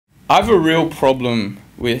I have a real problem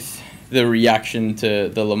with the reaction to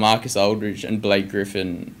the LaMarcus Aldridge and Blake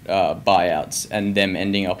Griffin buyouts and them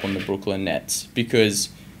ending up on the Brooklyn Nets because,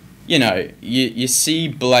 you see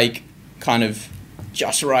Blake kind of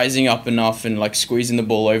just rising up enough and like squeezing the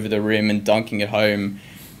ball over the rim and dunking it home,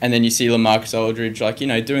 and then you see LaMarcus Aldridge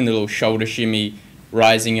doing the little shoulder shimmy,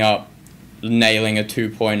 rising up, nailing a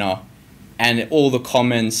 2-pointer, and all the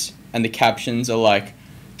comments and the captions are like,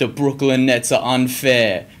 the Brooklyn Nets are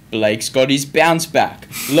unfair, Blake's got his bounce back,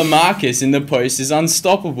 LaMarcus in the post is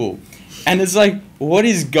unstoppable. And it's like, what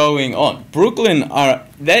is going on? Brooklyn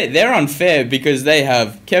they're unfair because they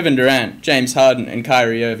have Kevin Durant, James Harden, and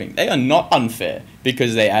Kyrie Irving. They are not unfair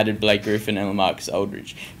because they added Blake Griffin and LaMarcus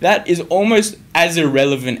Aldridge. That is almost as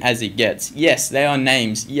irrelevant as it gets. Yes, they are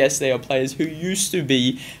names. Yes, they are players who used to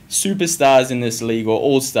be superstars in this league or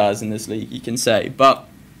all-stars in this league, you can say. But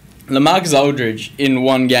LaMarcus Aldridge in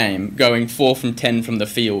one game going 4 from 10 from the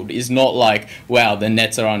field is not like, wow, the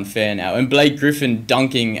Nets are unfair now. And Blake Griffin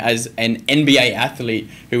dunking as an NBA athlete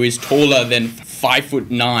who is taller than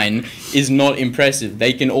 5'9" is not impressive.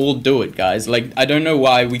 They can all do it, guys. Like, I don't know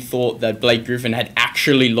why we thought that Blake Griffin had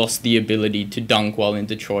actually lost the ability to dunk while in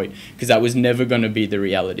Detroit, because that was never going to be the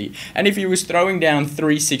reality. And if he was throwing down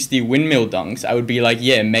 360 windmill dunks, I would be like,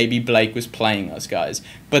 yeah, maybe Blake was playing us, guys.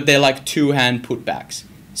 But they're like two-hand putbacks.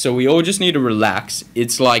 So we all just need to relax.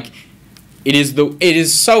 It's like, it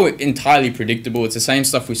is so entirely predictable. It's the same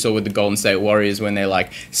stuff we saw with the Golden State Warriors when they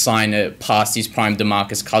like sign a past his prime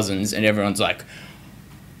DeMarcus Cousins, and everyone's like,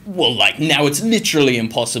 well, like now it's literally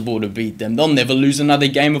impossible to beat them. They'll never lose another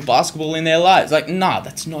game of basketball in their lives. Like, nah,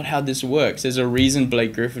 that's not how this works. There's a reason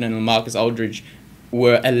Blake Griffin and LaMarcus Aldridge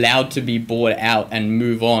were allowed to be bought out and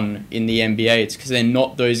move on in the NBA. It's because they're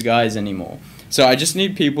not those guys anymore. So I just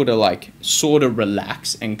need people to like sort of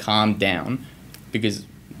relax and calm down, because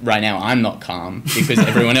right now I'm not calm because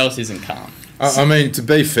everyone else isn't calm. I mean, to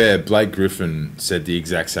be fair, Blake Griffin said the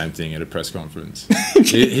exact same thing at a press conference.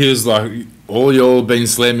 he was like, all y'all been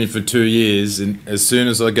slamming for 2 years, and as soon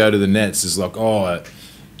as I go to the Nets, it's like, oh,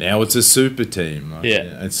 now it's a super team. Like,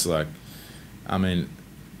 yeah. It's like, I mean,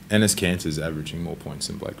 Enes Kanter's averaging more points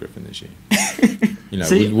than Blake Griffin this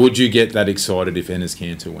year. Would you get that excited if Enes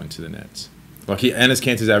Kanter went to the Nets? Like, Enes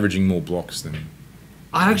Kanter's averaging more blocks than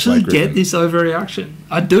I actually get this overreaction.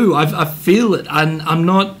 I do. I feel it. And I'm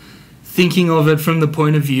not thinking of it from the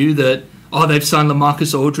point of view that, oh, they've signed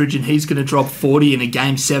LaMarcus Aldridge and he's going to drop 40 in a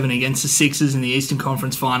Game 7 against the Sixers in the Eastern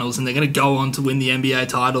Conference Finals and they're going to go on to win the NBA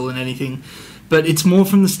title and anything. But it's more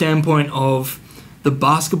from the standpoint of the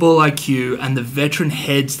basketball IQ and the veteran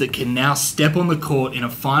heads that can now step on the court in a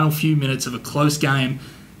final few minutes of a close game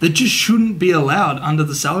that just shouldn't be allowed under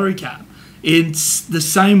the salary cap. It's the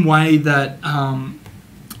same way that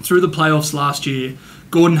through the playoffs last year,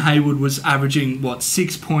 Gordon Hayward was averaging,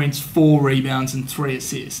 6 points, 4 rebounds, and 3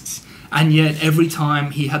 assists. And yet, every time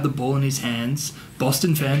he had the ball in his hands,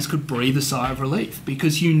 Boston fans could breathe a sigh of relief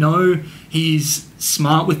because he's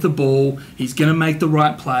smart with the ball, he's going to make the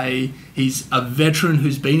right play, he's a veteran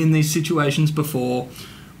who's been in these situations before.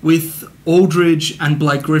 With Aldridge and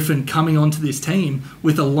Blake Griffin coming onto this team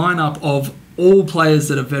with a lineup of all players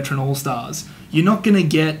that are veteran all-stars, you're not going to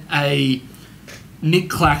get a Nick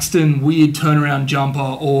Claxton weird turnaround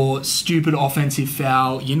jumper or stupid offensive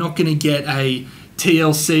foul. You're not going to get a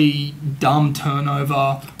TLC dumb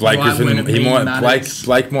turnover. Blake Griffin,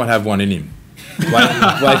 Blake might have one in him.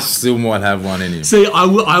 Blake still might have one in him. See,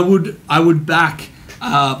 I would back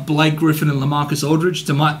Blake Griffin and LaMarcus Aldridge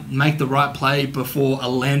to make the right play before a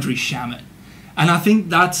Landry Shamet. And I think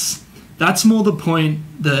that's more the point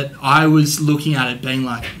that I was looking at it, being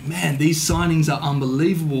like, man, these signings are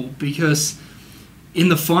unbelievable, because in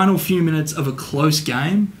the final few minutes of a close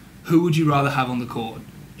game, who would you rather have on the court?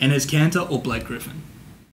 Enes Kanter or Blake Griffin?